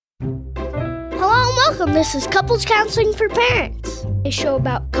Welcome, this is Couples Counseling for Parents, a show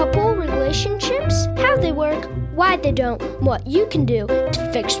about couple relationships, how they work, why they don't, what you can do to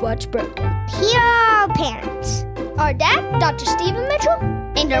fix what's broken. Here are our parents. Our dad, Dr. Stephen Mitchell,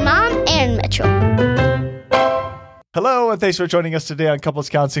 And our mom, Erin Mitchell. Hello, and thanks for joining us today on Couples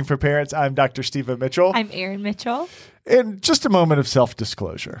Counseling for Parents. I'm Dr. Stephen Mitchell. I'm Erin Mitchell. And just a moment of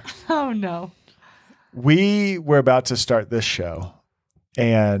self-disclosure. Oh, no. We were about to start this show,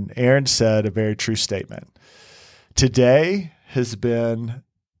 and Erin said a very true statement. Today has been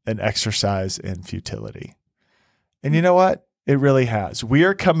an exercise in futility. And you know what? It really has. We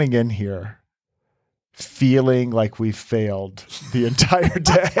are coming in here feeling like we failed the entire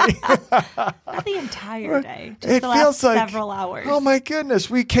day. Not the entire day. Just It the feels last like several hours. Oh my goodness.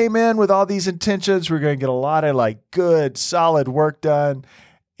 We came in with all these intentions. We're going to get a lot of good, solid work done,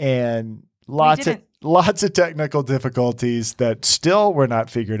 and lots of technical difficulties that still were not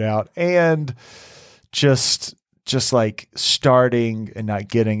figured out, and just like starting and not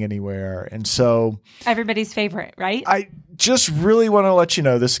getting anywhere. And so everybody's favorite, right? I just really want to let you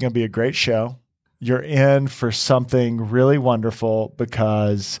know this is going to be a great show. You're in for something really wonderful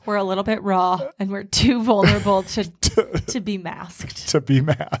because we're a little bit raw and we're too vulnerable to be masked. To be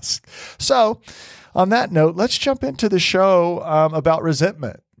masked. So on that note, let's jump into the show about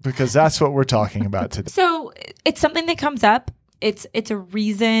resentment, because that's what we're talking about today. So it's something that comes up. It's a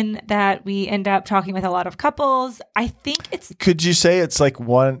reason that we end up talking with a lot of couples. I think it's... Could you say it's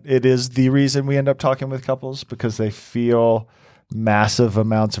it is the reason we end up talking with couples, because they feel massive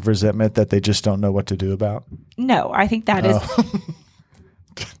amounts of resentment that they just don't know what to do about? No, I think that is...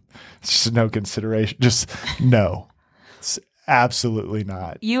 It's just no consideration. Just no. It's absolutely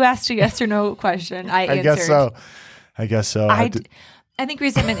not. You asked a yes or no question. I answered. I guess so. I think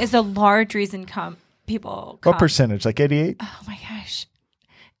resentment is a large reason people come. What percentage? Like 88? Oh my gosh.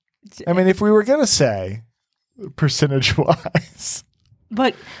 I mean, if we were going to say percentage-wise...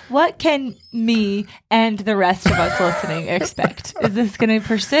 But what can me and the rest of us listening expect? Is this going to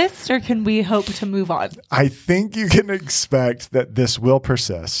persist, or can we hope to move on? I think you can expect that this will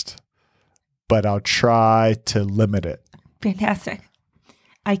persist, but I'll try to limit it. Fantastic.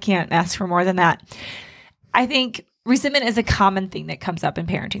 I can't ask for more than that. I think resentment is a common thing that comes up in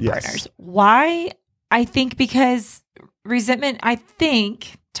parenting partners. Why? I think because resentment,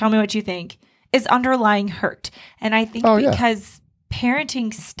 tell me what you think, is underlying hurt. And I think because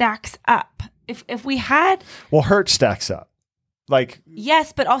parenting stacks up. If we had... Well, hurt stacks up.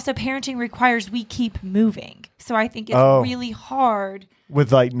 Yes, but also parenting requires we keep moving. So I think it's really hard.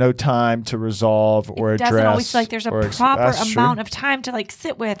 With no time to resolve or address. It doesn't always feel like there's a proper amount of time to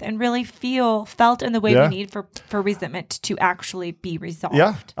sit with and really felt in the way we need for resentment to actually be resolved.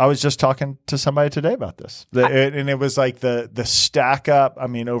 Yeah. I was just talking to somebody today about this. And it was the stack up,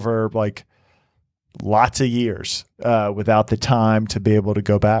 over lots of years without the time to be able to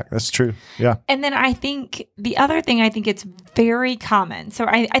go back. That's true. Yeah. And then I think the other thing, it's very common. So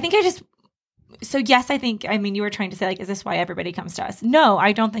you were trying to say, is this why everybody comes to us? No,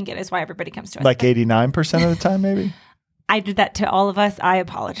 I don't think it is why everybody comes to us. 89% of the time, maybe? I did that to all of us. I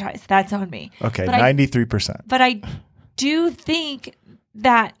apologize. That's on me. Okay, 93%. But I do think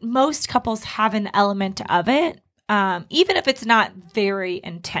that most couples have an element of it. Even if it's not very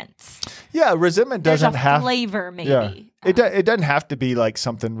intense. Yeah, resentment doesn't have flavor, maybe. Yeah. It doesn't have to be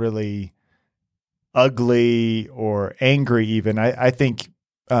something really ugly or angry even. I think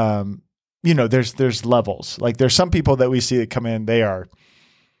there's levels. There's some people that we see that come in, they are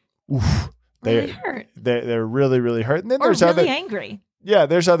really hurt. They're really, really hurt. And then there's really angry. Yeah,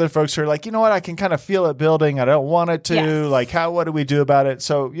 there's other folks who are you know what, I can kind of feel it building. I don't want it to. Yes. What do we do about it?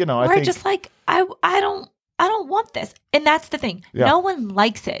 So, I think just I don't want this. And that's the thing. Yeah. No one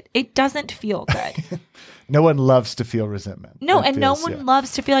likes it. It doesn't feel good. No one loves to feel resentment. No, no one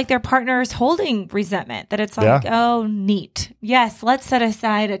loves to feel like their partner is holding resentment. That it's oh, neat. Yes, let's set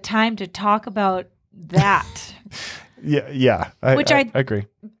aside a time to talk about that. Yeah. I agree.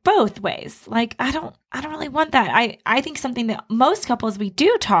 Both ways. I don't really want that. I think something that most couples we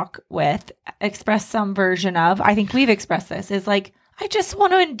do talk with express some version of, I think we've expressed this, is I just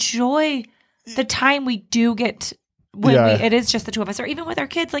want to enjoy the time we do get when it is just the two of us, or even with our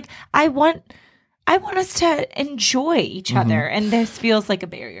kids. I want us to enjoy each other, and this feels like a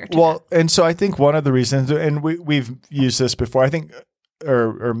barrier to that. And so I think one of the reasons, and we've used this before, I think,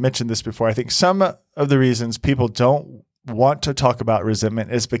 or mentioned this before, I think some of the reasons people don't want to talk about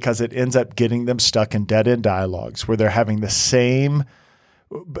resentment is because it ends up getting them stuck in dead-end dialogues where they're having the same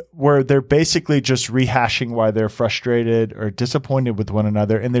where they're basically just rehashing why they're frustrated or disappointed with one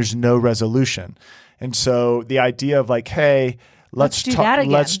another, and there's no resolution. And so the idea of hey, let's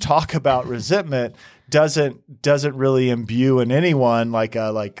talk about resentment doesn't really imbue in anyone like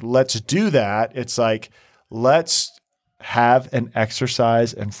let's do that. It's like, let's have an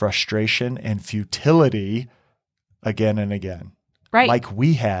exercise in frustration and futility again and again. Right. Like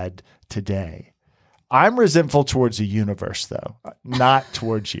we had today. I'm resentful towards the universe, though, not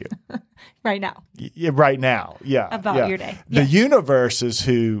towards you. Right now. Right now. Yeah. About your day. The universe is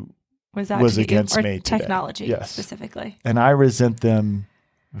who was against me today. Technology specifically. And I resent them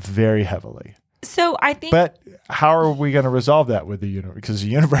very heavily. So I think. But how are we going to resolve that with the universe? Because the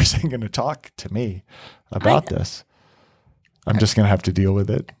universe ain't going to talk to me about this. I'm just going to have to deal with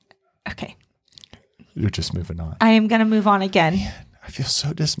it. Okay. You're just moving on. I am going to move on again. Man, I feel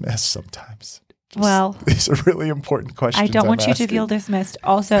so dismissed sometimes. Well, these are really important questions. I don't want you to feel dismissed.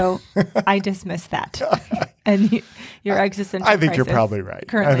 Also, I dismiss that. And your existential I think crisis you're probably right.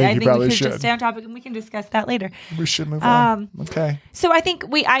 Currently, I think probably we should just stay on topic and we can discuss that later. We should move on. Okay. So I think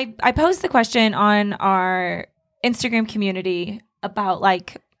I posed the question on our Instagram community about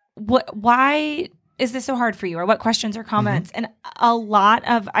like why is this so hard for you, or what questions or comments? And a lot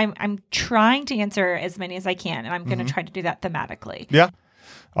of I'm trying to answer as many as I can, and I'm going to try to do that thematically. Yeah.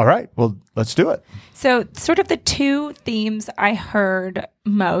 All right. Well, let's do it. So sort of the two themes I heard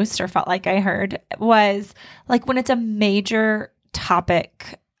most, or felt like I heard, was like when it's a major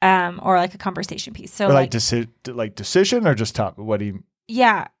topic or like a conversation piece. So or like decision or just topic? What do you?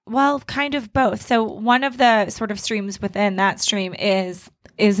 Yeah. Well, kind of both. So one of the sort of streams within that stream is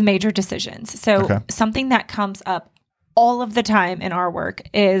major decisions. So something that comes up all of the time in our work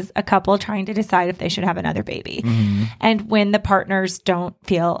is a couple trying to decide if they should have another baby. And when the partners don't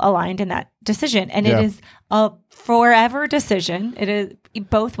feel aligned in that decision. And it is a forever decision. It is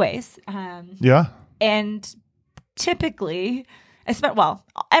both ways. And typically,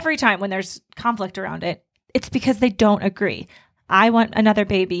 every time when there's conflict around it, it's because they don't agree. I want another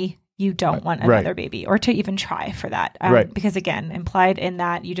baby. You don't want another baby, or to even try for that. Because again, implied in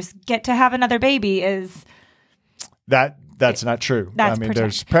that you just get to have another baby is... That's not true.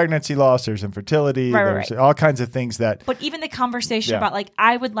 There's pregnancy loss, there's infertility, there's all kinds of things that. But even the conversation about like,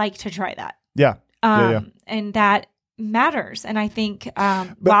 I would like to try that. And that matters. And I think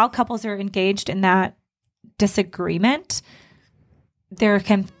while couples are engaged in that disagreement, there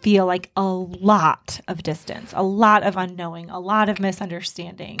can feel like a lot of distance, a lot of unknowing, a lot of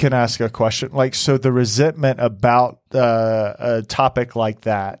misunderstanding. Can I ask a question? Like, so the resentment about a topic like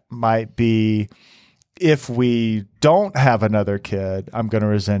that might be, if we don't have another kid, I'm going to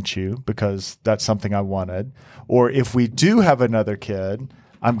resent you because that's something I wanted. Or if we do have another kid,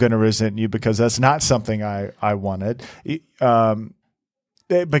 I'm going to resent you because that's not something I wanted.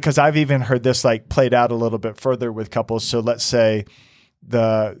 Because I've even heard this like played out a little bit further with couples. So let's say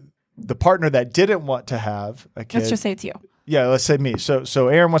the partner that didn't want to have a kid. Let's just say it's you. Yeah, let's say me. So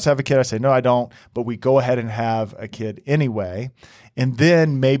Erin wants to have a kid. I say, no, I don't. But we go ahead and have a kid anyway. And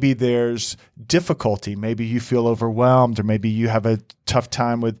then maybe there's difficulty. Maybe you feel overwhelmed, or maybe you have a tough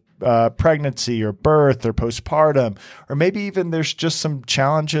time with pregnancy or birth or postpartum. Or maybe even there's just some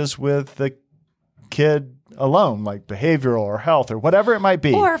challenges with the kid alone, like behavioral or health or whatever it might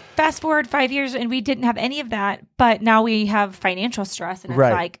be. Or fast forward 5 years and we didn't have any of that, but now we have financial stress and it's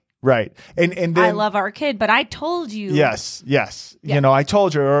like, right. And then, I love our kid, but I told you. Yes. Yeah. I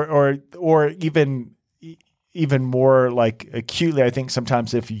told you, or even more like acutely, I think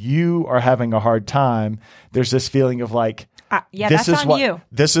sometimes if you are having a hard time, there's this feeling of like, that's on you.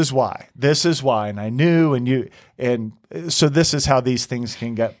 This is why. And I knew, and so this is how these things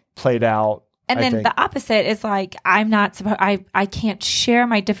can get played out. And then the opposite is like, I'm not supposed, I can't share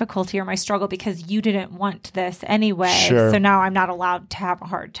my difficulty or my struggle because you didn't want this anyway. Sure. So now I'm not allowed to have a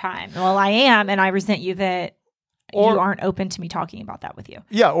hard time. Well, I am, and I resent you that you aren't open to me talking about that with you.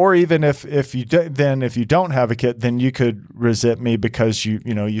 Yeah. Or even if you don't have a kid, then you could resent me because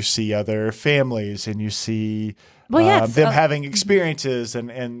you see other families and you see them having experiences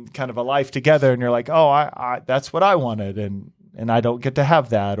and kind of a life together, and you're like, oh, I that's what I wanted, and I don't get to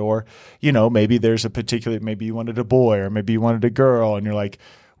have that. Or, maybe there's maybe you wanted a boy, or maybe you wanted a girl, and you're like,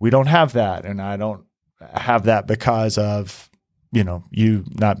 we don't have that. And I don't have that because of, you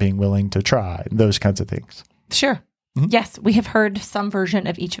not being willing to try, those kinds of things. Sure. Mm-hmm. Yes. We have heard some version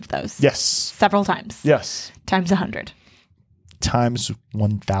of each of those. Yes. Several times. Yes. Times 100. Times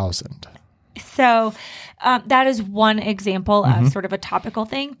 1,000. So that is one example of sort of a topical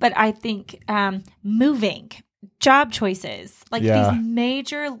thing. But I think moving, job choices, like these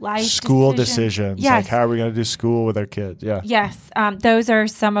major life school decisions. Yes. Like, how are we going to do school with our kids? Yeah. Yes. Those are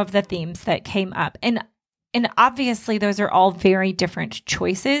some of the themes that came up. And obviously those are all very different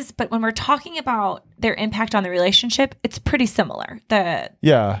choices, but when we're talking about their impact on the relationship, it's pretty similar. The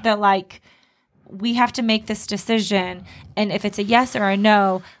like we have to make this decision. And if it's a yes or a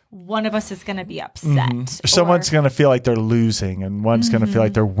no, one of us is going to be upset. Someone's going to feel like they're losing and one's going to feel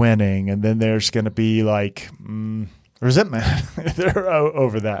like they're winning. And then there's going to be like resentment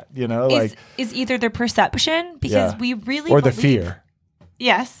over that, is either the perception because we really or the fear.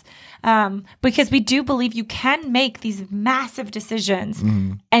 Yes. Because we do believe you can make these massive decisions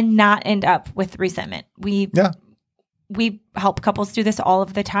and not end up with resentment. We help couples do this all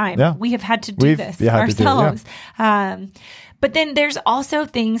of the time. Yeah. We have had to do this ourselves. But then there's also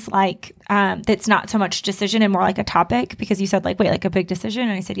things like that's not so much decision and more like a topic, because you said like a big decision.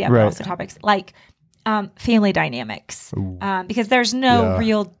 And I said, but also topics like family dynamics. Because there's no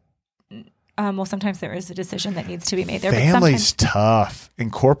real sometimes there is a decision that needs to be made there. Family's tough.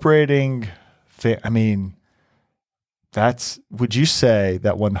 Incorporating, would you say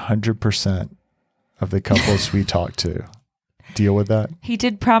that 100% of the couples we talk to deal with that? He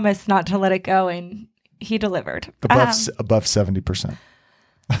did promise not to let it go, and he delivered. Above 70%.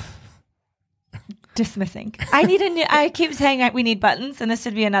 Dismissing. I keep saying we need buttons, and this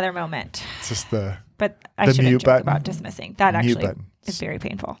would be another moment. It's just but I shouldn't joke about dismissing. That actually is very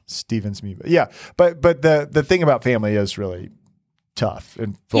painful. Steven's mute button. Yeah, but the thing about family is really tough,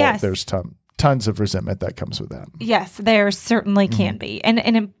 and there's tons of resentment that comes with that. Yes, there certainly can be,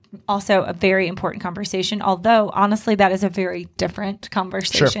 and also a very important conversation. Although honestly, that is a very different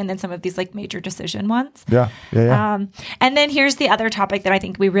conversation than some of these like major decision ones. Yeah. And then here's the other topic that I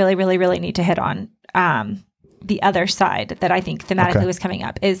think we really, really, really need to hit on. The other side that I think thematically was coming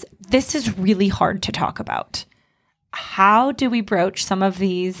up is this is really hard to talk about. How do we broach some of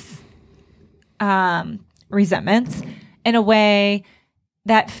these resentments in a way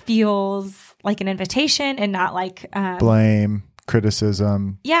that feels like an invitation and not like blame,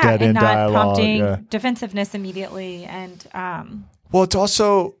 criticism, dead end dialogue, prompting defensiveness immediately? And well,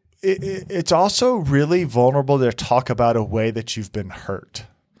 it's also really vulnerable to talk about a way that you've been hurt.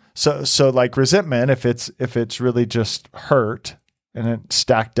 So like resentment, if it's really just hurt and it's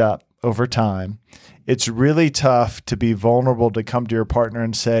stacked up over time, it's really tough to be vulnerable to come to your partner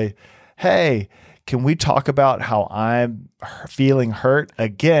and say, hey, can we talk about how I'm feeling hurt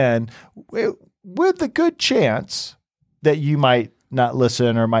again, with a good chance that you might not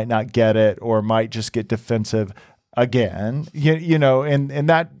listen or might not get it or might just get defensive again, and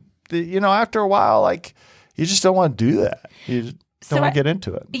that, after a while, like you just don't want to do that. You don't want to get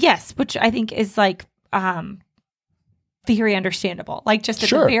into it. Yes, which I think is like very understardable. Like just at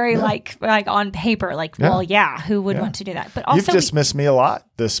the very like on paper, like who would want to do that? But also you've dismissed me a lot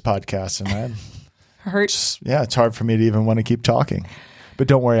this podcast, and I'm hurt. It's hard for me to even want to keep talking. But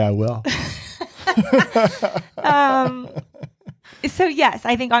don't worry, I will. So yes,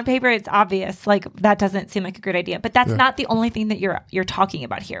 I think on paper it's obvious. Like that doesn't seem like a good idea, but that's not the only thing that you're talking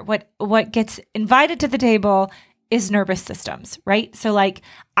about here. What gets invited to the table is nervous systems, right? So like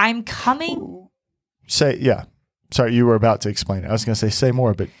I'm coming. Sorry, you were about to explain it. I was going to say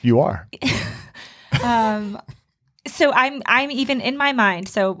more, but you are. So I'm even in my mind.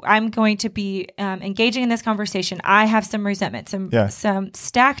 So I'm going to be engaging in this conversation. I have some resentment, some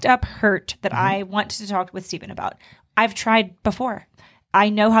stacked up hurt that I want to talk with Stephen about. I've tried before. I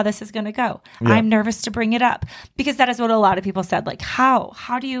know how this is going to go. Yeah. I'm nervous to bring it up because that is what a lot of people said. Like, how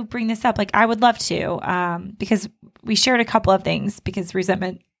do you bring this up? Like, I would love to, because we shared a couple of things because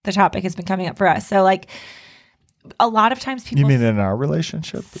resentment, the topic has been coming up for us. So like a lot of times people. You mean in our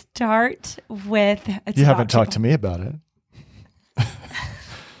relationship? Start with. You haven't talked to me about it.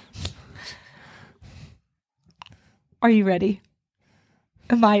 Are you ready?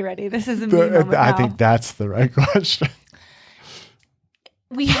 Am I ready? This is a me moment I now. think that's the right question.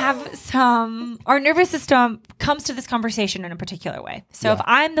 We have our nervous system comes to this conversation in a particular way. So if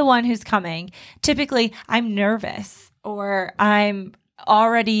I'm the one who's coming, typically I'm nervous or I'm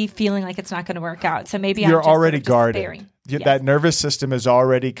already feeling like it's not going to work out. So maybe you're I'm just already sort of guarded. Yes. That nervous system has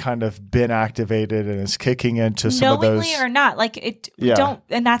already kind of been activated and is kicking into some of those. Knowingly or not, like it, we don't,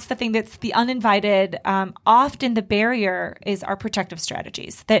 and that's the thing that's the uninvited. Often the barrier is our protective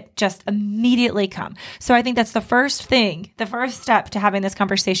strategies that just immediately come. So I think that's the first thing, the first step to having this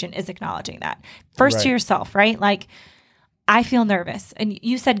conversation is acknowledging that. First to yourself, right? Like, I feel nervous. And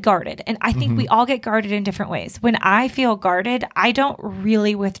you said guarded. And I think we all get guarded in different ways. When I feel guarded, I don't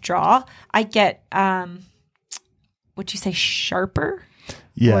really withdraw. I get, would you say sharper?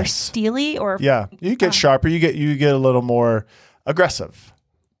 Yes. Or steely? Or you get sharper. You get a little more aggressive.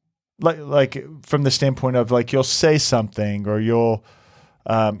 Like from the standpoint of like you'll say something or you'll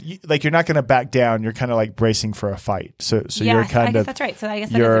like you're not going to back down. You're kind of like bracing for a fight. So you're kind of. I guess that's right. So I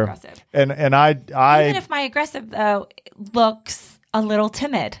guess that is aggressive. And I even if my aggressive though looks a little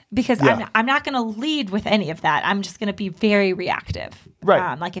timid because I'm not going to lead with any of that. I'm just going to be very reactive.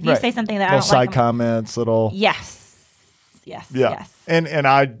 Right. Like if you say something that little I don't side like, comments, little. Yes. And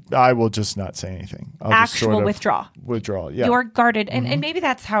I will just not say anything. I'll Actual just sort of withdrawal. Yeah. You're guarded. And maybe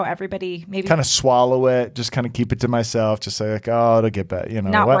that's how everybody maybe kind of swallow it, just kind of keep it to myself, just say like, oh, it'll get better. You know,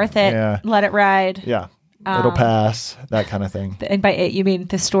 not worth it. Yeah. Let it ride. Yeah. It'll pass, that kind of thing. And by it, you mean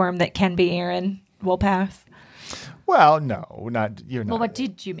the storm that can be Erin will pass? Well, no, not you're not. Well, what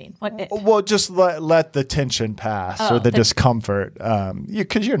did you mean? What? Well, just let the tension pass or the discomfort,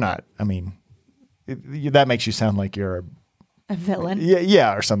 because you're not. I mean, that makes you sound like you're a villain.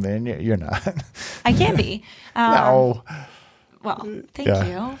 Yeah, or something. You're not. I can be. No. Well, thank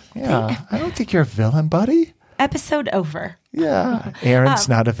you. Yeah, I don't think you're a villain, buddy. Episode over. Yeah, Erin's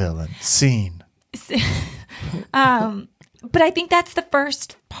not a villain. Scene. But I think that's the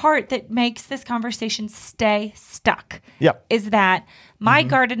first part that makes this conversation stay stuck. Yep. Is that my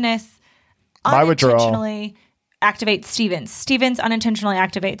guardedness unintentionally activates Steven's. Steven's unintentionally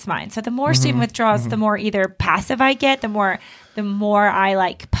activates mine. So the more Steven withdraws, the more either passive I get, the more I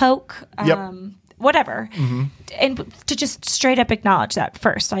like poke, whatever. And to just straight up acknowledge that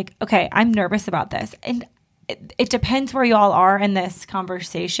first, like, okay, I'm nervous about this. And it depends where you all are in this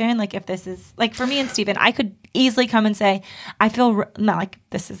conversation. Like if this is like for me and Steven, I could easily come and say, I feel not like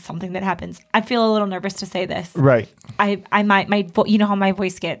this is something that happens. I feel a little nervous to say this. Right. I might, you know how my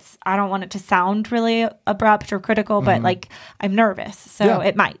voice gets. I don't want it to sound really abrupt or critical, but like I'm nervous. So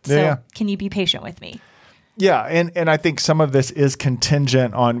it might. So can you be patient with me? Yeah. And I think some of this is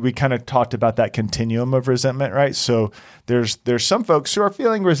contingent on, we kind of talked about that continuum of resentment, right? So there's some folks who are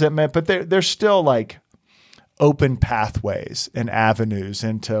feeling resentment, but they're still like open pathways and avenues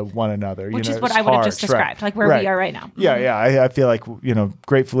into one another. Which is what I would have just described, like where we are right now. Yeah. I feel like,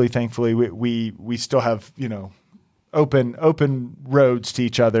 gratefully, thankfully, we still have, open roads to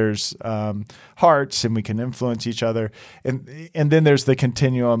each other's hearts, and we can influence each other. And then there's the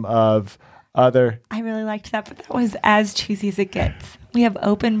continuum of other. I really liked that, but that was as cheesy as it gets. We have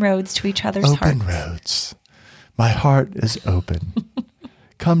open roads to each other's hearts. Open roads. My heart is open.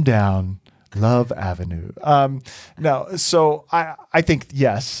 Come down. Love Avenue. No, so I think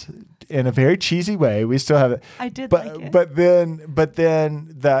yes, in a very cheesy way, we still have it. I did like it. But then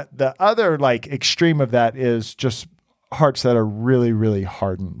the other like extreme of that is just hearts that are really, really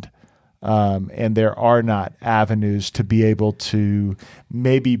hardened. And there are not avenues to be able to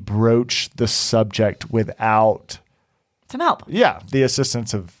maybe broach the subject without some help. Yeah, the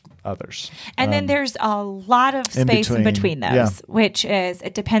assistance of others. And then there's a lot of space in between those, which is,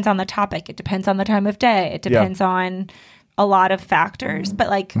 it depends on the topic. It depends on the time of day. It depends on a lot of factors. But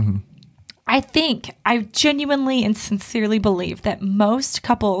like, I genuinely and sincerely believe that most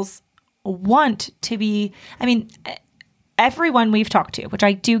couples want to be, everyone we've talked to, which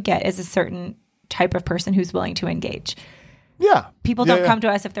I do get, is a certain type of person who's willing to engage. Yeah. People don't come to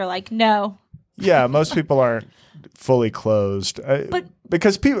us if they're like, no. Yeah. Most people aren't fully closed. But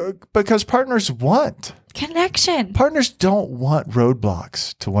because partners want connection. Partners don't want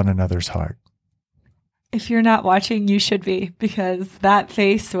roadblocks to one another's heart. If you're not watching, you should be, because that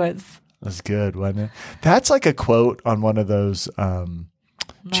face was good, wasn't it? That's like a quote on one of those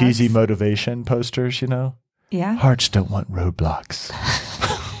cheesy motivation posters, Yeah. Hearts don't want roadblocks.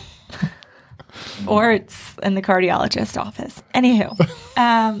 Or it's in the cardiologist office. Anywho.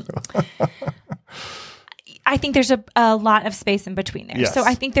 I think there's a lot of space in between there. Yes. So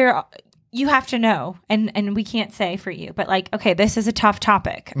I think you have to know, and we can't say for you, but like, okay, this is a tough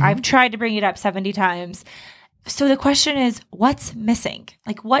topic. I've tried to bring it up 70 times. So the question is, what's missing?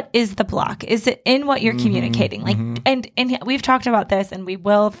 Like, what is the block? Is it in what you're communicating? Like, and we've talked about this, and we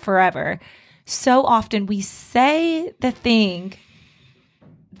will forever. So often we say the thing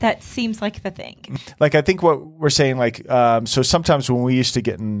that seems like the thing. Like, I think what we're saying, like, so sometimes when we used to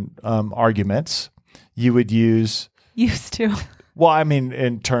get in arguments, you would used to. Well,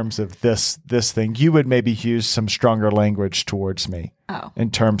 in terms of this thing, you would maybe use some stronger language towards me. Oh.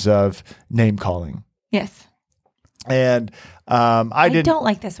 In terms of name calling. Yes. And I don't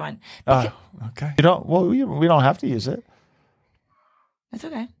like this one. Okay. You don't. Well, we don't have to use it. That's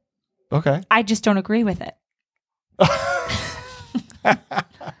okay. Okay. I just don't agree with it.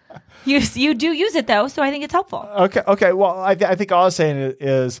 You do use it though, so I think it's helpful. Okay. Well, I think all I was saying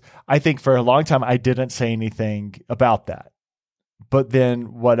is I think for a long time I didn't say anything about that, but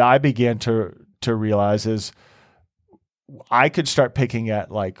then what I began to realize is I could start picking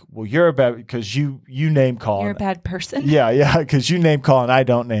at like, well, you're a bad because you name call. You're a bad person. Yeah, because you name call and I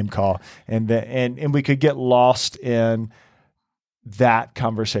don't name call, and we could get lost in that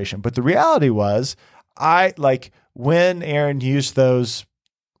conversation. But the reality was, when Erin used those,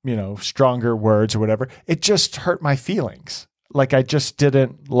 stronger words or whatever, it just hurt my feelings. Like I just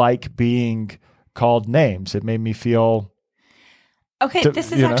didn't like being called names. It made me feel. Okay,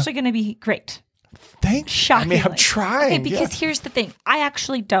 this is actually going to be great. Thanks. Shockingly. I'm trying. Okay, because here's the thing. I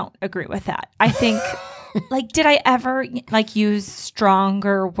actually don't agree with that. I think, did I ever use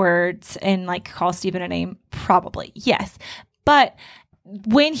stronger words and call Stephen a name? Probably, yes. But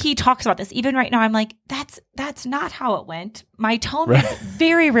when he talks about this, even right now, I'm like, that's not how it went. My tone is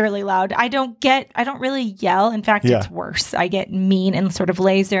very rarely loud. I don't really yell. In fact, it's worse. I get mean and sort of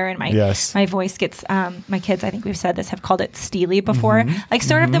laser, and my voice gets, my kids, I think we've said this, have called it steely before.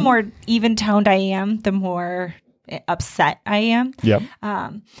 Sort of the more even toned I am, the more upset I am. Yep.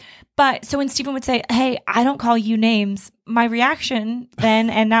 But so when Stephen would say, hey, I don't call you names, my reaction then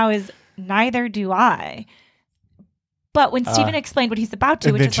and now is neither do I. But when Stephen explained what he's about to,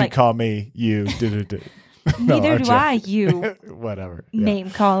 and which then is you call me you. Neither do I, you whatever name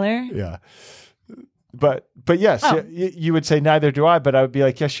caller. Yeah, but yes, you would say neither do I, but I would be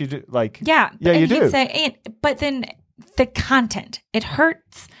like, yes, you do. You do. Say, but then the content, it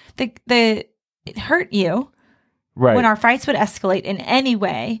hurts. It hurt you, right? When our fights would escalate in any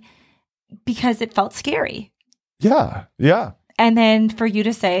way because it felt scary. Yeah. And then for you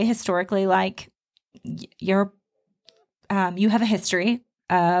to say historically, you have a history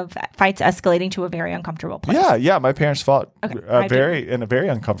of fights escalating to a very uncomfortable place. Yeah. My parents fought in a very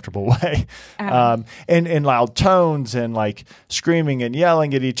uncomfortable way, in loud tones and screaming and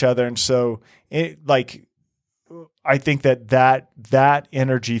yelling at each other. And so, I think that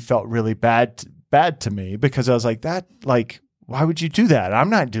energy felt really bad to me because I was like, why would you do that? I'm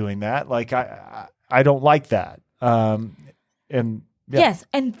not doing that. I don't like that. Yes,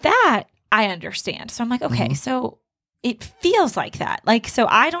 and that I understand. So I'm like, okay, so it feels like that. So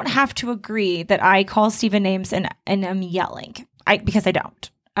I don't have to agree that I call Stephen names and I'm yelling. Because I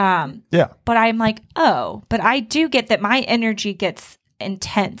don't. But I'm like, but I do get that my energy gets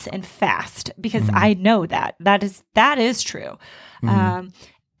intense and fast because I know that is true.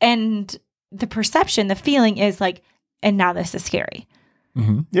 And the perception, the feeling is and now this is scary.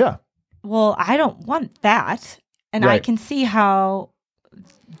 Yeah. Well, I don't want that. And I can see how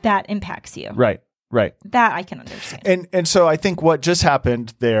that impacts you. Right. That I can understand. And so I think what just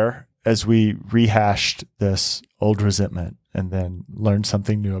happened there as we rehashed this old resentment and then learned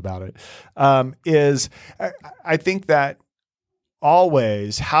something new about it, is I think that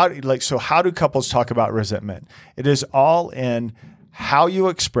always how do couples talk about resentment? It is all in how you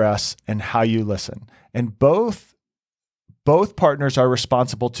express and how you listen. And both partners are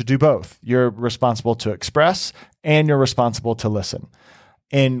responsible to do both. You're responsible to express and you're responsible to listen.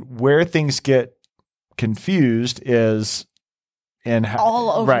 And where things get confused is all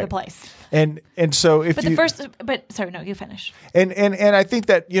over the place. And so if you finish. And I think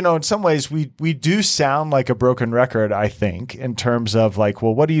that, in some ways we do sound like a broken record, I think, in terms of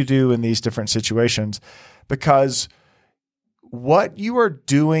what do you do in these different situations? Because what you are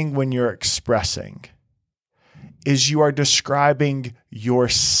doing when you're expressing is you are describing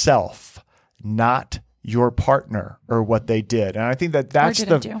yourself, not your partner or what they did. And I think that's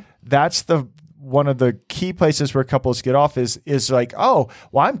the one of the key places where couples get off is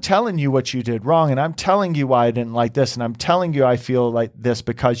I'm telling you what you did wrong, and I'm telling you why I didn't like this, and I'm telling you I feel like this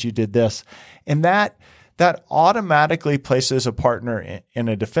because you did this. And that automatically places a partner in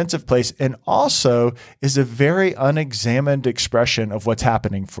a defensive place and also is a very unexamined expression of what's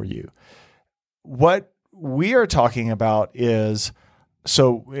happening for you. What we are talking about is,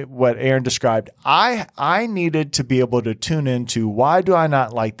 so what Erin described, I needed to be able to tune into why do I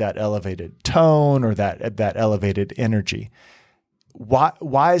not like that elevated tone or that elevated energy?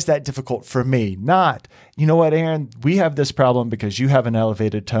 Why is that difficult for me? Not, you know what, Erin, we have this problem because you have an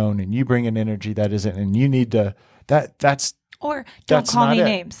elevated tone and you bring an energy that isn't, and you need to, that's Or don't call me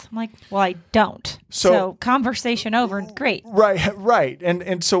names. I'm like, well, I don't. So conversation over. Great. Right.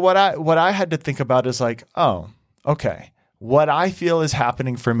 And so what I had to think about is okay. What I feel is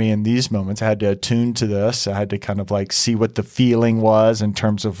happening for me in these moments, I had to attune to this. I had to kind of see what the feeling was in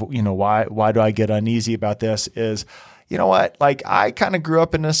terms of, why do I get uneasy about this is, you know what? I kind of grew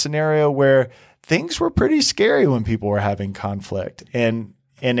up in a scenario where things were pretty scary when people were having conflict. And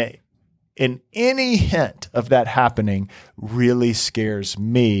any hint of that happening really scares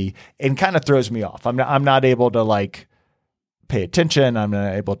me and kind of throws me off. I'm not able to pay attention. I'm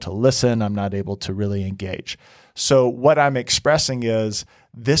not able to listen. I'm not able to really engage. So what I'm expressing is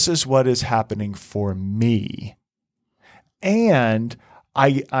this is what is happening for me. And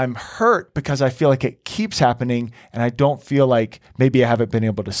I'm hurt because I feel like it keeps happening and I don't feel like maybe I haven't been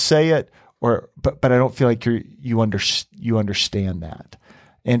able to say it but I don't feel like you understand that.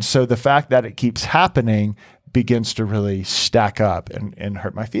 And so the fact that it keeps happening begins to really stack up and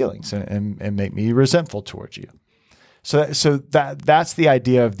hurt my feelings and make me resentful towards you. So that's the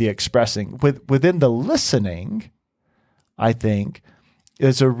idea of the expressing. Within the listening, I think,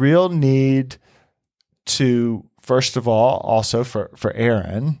 is a real need to, first of all, also for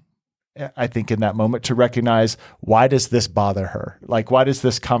Erin, I think in that moment, to recognize, why does this bother her? Like, why does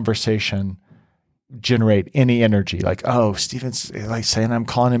this conversation generate any energy? Like, oh, Stephen's like saying I'm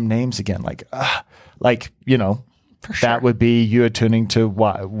calling him names again. Like, For sure. That would be you attuning to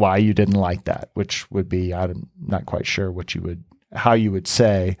why you didn't like that, which would be, I'm not quite sure how you would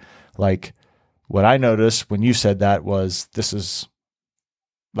say, like, what I noticed when you said that was, this is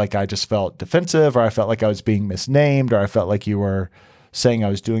like, I just felt defensive, or I felt like I was being misnamed, or I felt like you were saying I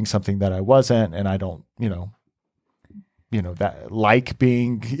was doing something that I wasn't. And I don't, that like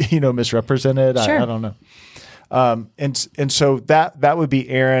being, misrepresented. Sure. I don't know. And so that would be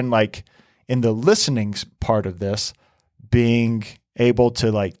Erin, like, in the listening part of this, being able to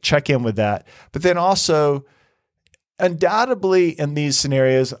like check in with that. But then also, undoubtedly in these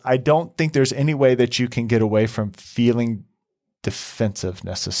scenarios, I don't think there's any way that you can get away from feeling defensive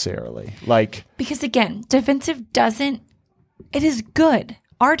necessarily. Like, because again, defensive it is good.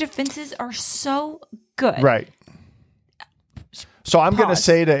 Our defenses are so good. Right. So I'm going to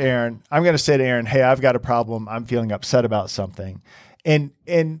say to Erin, hey, I've got a problem. I'm feeling upset about something. And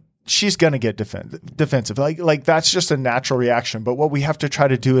she's going to get defensive. Like that's just a natural reaction. But what we have to try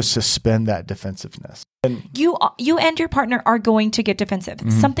to do is suspend that defensiveness. And you and your partner are going to get defensive.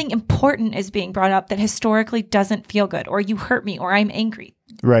 Mm-hmm. Something important is being brought up that historically doesn't feel good, or you hurt me, or I'm angry.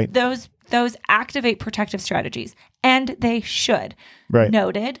 Right. Those activate protective strategies, and they should. Right.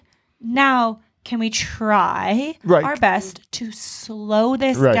 Noted. Now, can we try our best to slow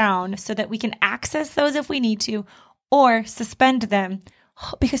this down so that we can access those if we need to, or suspend them?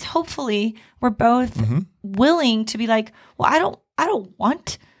 Because hopefully we're both willing to be like, well, I don't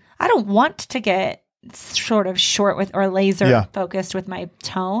want to get sort of short with or laser focused with my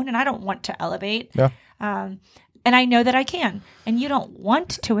tone, and I don't want to elevate. Yeah. And I know that I can. And you don't want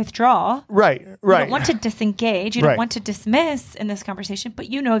to withdraw. Right. You don't want to disengage. You don't want to dismiss in this conversation, but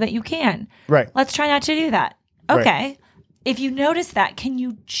you know that you can. Right. Let's try not to do that. Okay. Right. If you notice that, can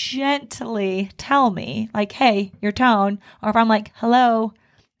you gently tell me, like, hey, your tone? Or if I'm like, hello,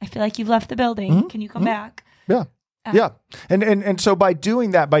 I feel like you've left the building. Mm-hmm. Can you come back? Yeah. Yeah. And so by doing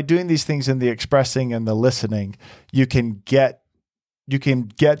that, by doing these things in the expressing and the listening, you can get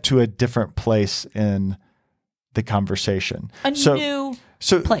to a different place in the conversation. A new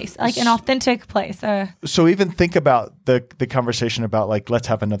place, like an authentic place. So even think about the conversation about, like, let's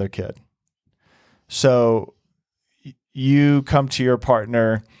have another kid. So you come to your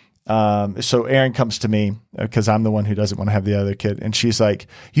partner. So Erin comes to me because I'm the one who doesn't want to have the other kid. And she's like,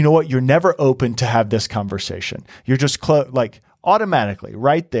 you know what? You're never open to have this conversation. You're just like automatically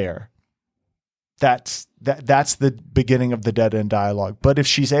right there. That's the beginning of the dead end dialogue. But if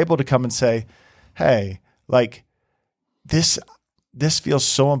she's able to come and say, hey, like this feels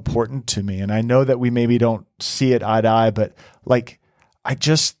so important to me. And I know that we maybe don't see it eye to eye, but like,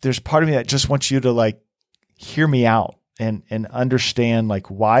 there's part of me that just wants you to like hear me out and understand like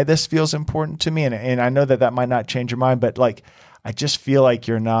why this feels important to me. And I know that might not change your mind, but like, I just feel like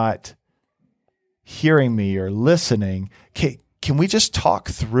you're not hearing me or listening. Can we just talk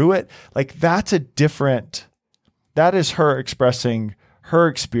through it? Like that is her expressing her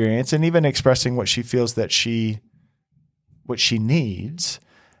experience and even expressing what she feels that what she needs.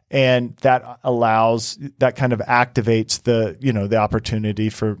 And that kind of activates the opportunity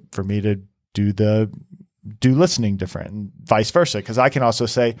for me to do listening different and vice versa. Cause I can also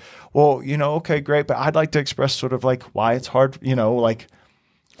say, well, okay, great. But I'd like to express sort of like why it's hard, like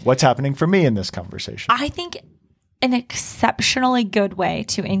what's happening for me in this conversation. I think an exceptionally good way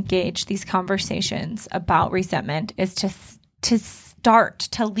to engage these conversations about resentment is to start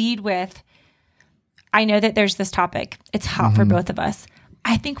to lead with, I know that there's this topic. It's hot for both of us.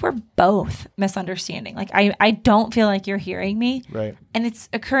 I think we're both misunderstanding. Like I don't feel like you're hearing me. Right. And it's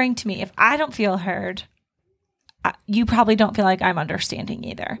occurring to me, if I don't feel heard, you probably don't feel like I'm understanding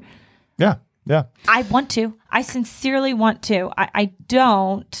either. Yeah. Yeah. I want to. I sincerely want to. I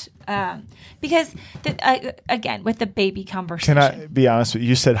don't. Because, again, with the baby conversation. Can I be honest with you?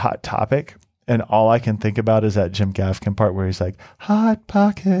 You said hot topic, and all I can think about is that Jim Gaffigan part where he's like, hot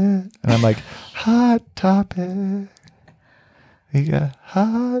pocket. And I'm like, hot topic. You got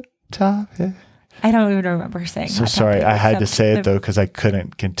hot topic. I don't even remember saying so sorry. I had to say it, though, because I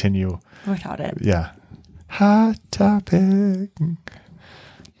couldn't continue without it. Yeah. Hot topic.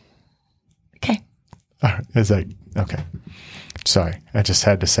 It's like, okay. Sorry, I just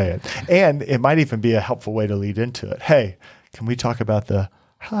had to say it. And it might even be a helpful way to lead into it. Hey, can we talk about the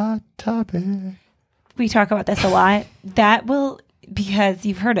hot topic? We talk about this a lot. That will, because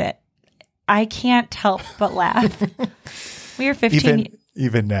you've heard it. I can't help but laugh. We are 15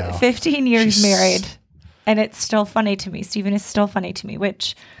 even now. 15 years married, and it's still funny to me. Stephen is still funny to me,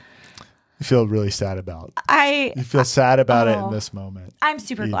 which you feel really sad about. You feel sad about it in this moment. I'm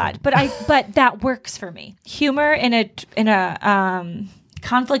super glad, but that works for me. Humor in a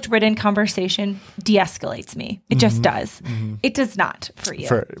conflict-ridden conversation de-escalates me. It just does. Mm-hmm. It does not for you.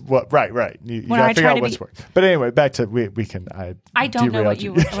 Right. You got to figure out what's working. But anyway, back to we can. I don't know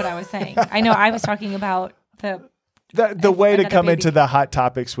what I was saying. I know I was talking about the way to come into the hot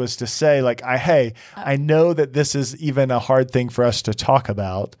topics was to say like, I know that this is even a hard thing for us to talk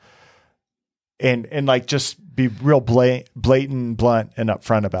about. And like just be real blatant, blunt, and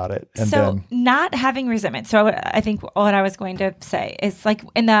upfront about it. And so not having resentment. So I think what I was going to say is like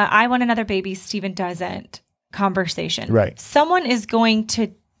in the I want another baby, Stephen doesn't conversation. Right. Someone is going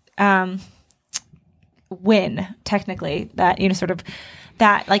to win technically that, sort of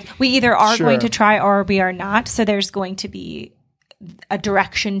that like we either are going to try or we are not. So there's going to be a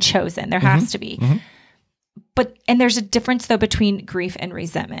direction chosen. There has to be. Mm-hmm. And there's a difference though between grief and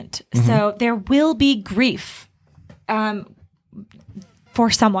resentment. Mm-hmm. So there will be grief for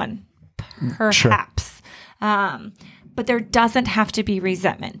someone, perhaps, but there doesn't have to be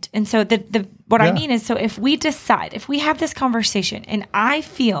resentment. And so what I mean is, so if we have this conversation, and I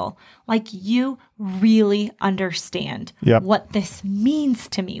feel like you really understand what this means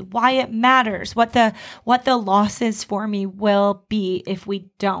to me, why it matters, what the losses for me will be if we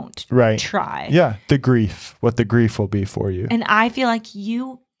don't try. Yeah, what the grief will be for you. And I feel like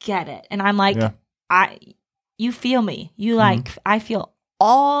you get it. And I'm like, you feel me. You like, I feel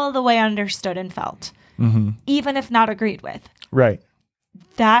all the way understood and felt, even if not agreed with. Right.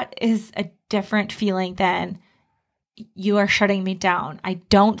 That is a different feeling than you are shutting me down. I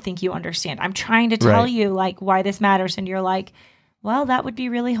don't think you understand. I'm trying to tell you like why this matters. And you're like, well, that would be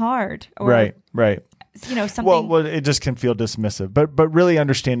really hard. Or, right. Something. Well, it just can feel dismissive, but really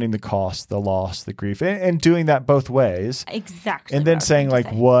understanding the cost, the loss, the grief, and doing that both ways. Exactly. And then saying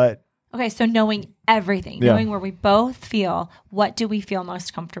like what. Okay. So knowing everything, knowing where we both feel, what do we feel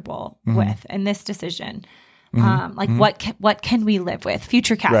most comfortable with in this decision? What can we live with?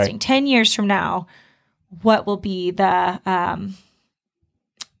 Future casting, 10 years from now, what will be the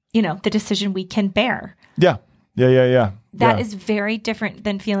decision we can bear? Yeah. That is very different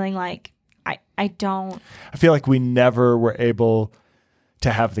than feeling like I feel like we never were able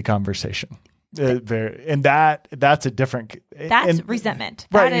to have the conversation. And that's a different. That's resentment.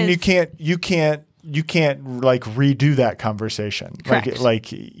 Right. That and is, you can't like redo that conversation. Correct.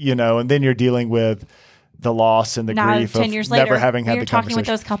 Like, and then you're dealing with the loss and the grief 10 of years never later, having had the conversation. Talking with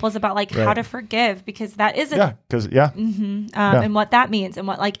those couples about like how to forgive, because that is and what that means and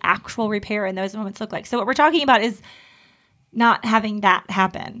what like actual repair in those moments look like. So what we're talking about is not having that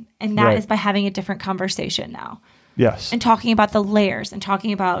happen, and that is by having a different conversation now. Yes, and talking about the layers and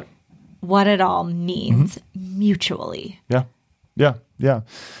talking about what it all means mutually. Yeah.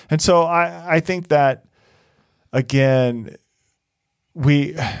 And so I think that again.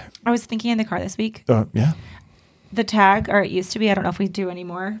 I was thinking in the car this week. The tag, or it used to be, I don't know if we do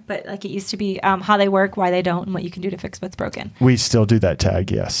anymore, but like it used to be how they work, why they don't, and what you can do to fix what's broken. We still do that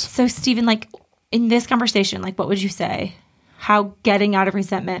tag, yes. So Stephen, like in this conversation, like what would you say how getting out of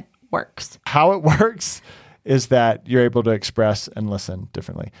resentment works? How it works is that you're able to express and listen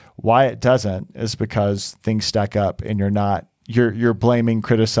differently. Why it doesn't is because things stack up and you're blaming,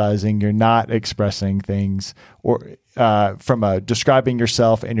 criticizing, you're not expressing things or from describing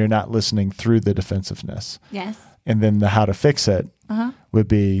yourself, and you're not listening through the defensiveness. Yes. And then the how to fix it would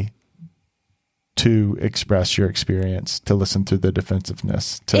be to express your experience, to listen through the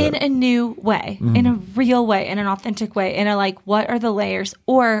defensiveness. In a new way, in a real way, in an authentic way, in a like, what are the layers?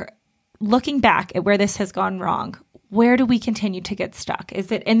 Or looking back at where this has gone wrong, where do we continue to get stuck? Is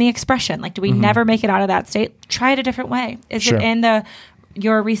it in the expression? Like, do we never make it out of that state? Try it a different way. Is it in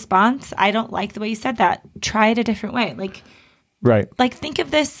your response? I don't like the way you said that. Try it a different way. Like think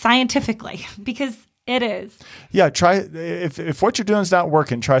of this scientifically, because it is. Yeah. Try, if what you're doing is not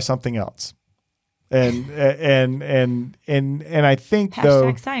working, try something else. And I think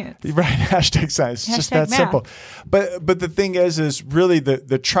hashtag science. Right. Hashtag science. It's just that math. Simple. But the thing is really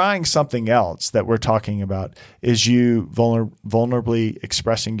the trying something else that we're talking about is you vulnerably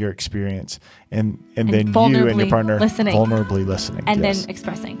expressing your experience and then you and your partner vulnerably listening. And then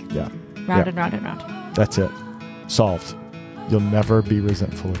expressing. Yeah. Round and round and round. That's it. Solved. You'll never be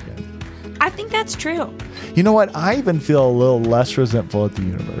resentful again. I think that's true. You know what? I even feel a little less resentful at the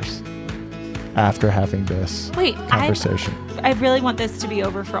universe after having this conversation. I really want this to be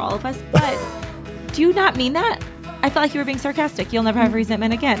over for all of us, but do you not mean that? I felt like you were being sarcastic. You'll never have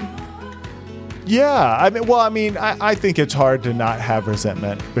resentment again. Yeah. I think it's hard to not have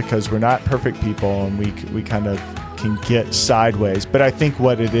resentment because we're not perfect people and we kind of can get sideways. But I think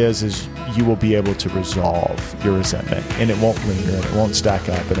what it is you will be able to resolve your resentment and it won't linger and it won't stack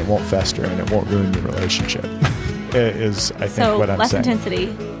up and it won't fester and it won't ruin your relationship is, I think, what I'm less saying. Intensity,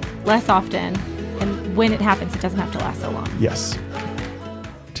 less often, and when it happens, it doesn't have to last so long. Yes.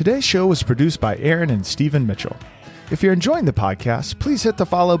 Today's show was produced by Erin and Stephen Mitchell. If you're enjoying the podcast, please hit the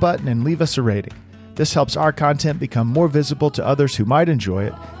follow button and leave us a rating. This helps our content become more visible to others who might enjoy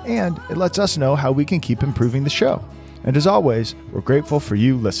it, and it lets us know how we can keep improving the show. And as always, we're grateful for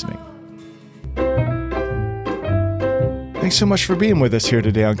you listening. Thanks so much for being with us here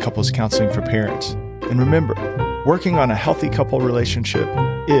today on Couples Counseling for Parents. And remember, working on a healthy couple relationship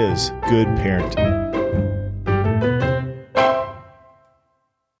is good parenting.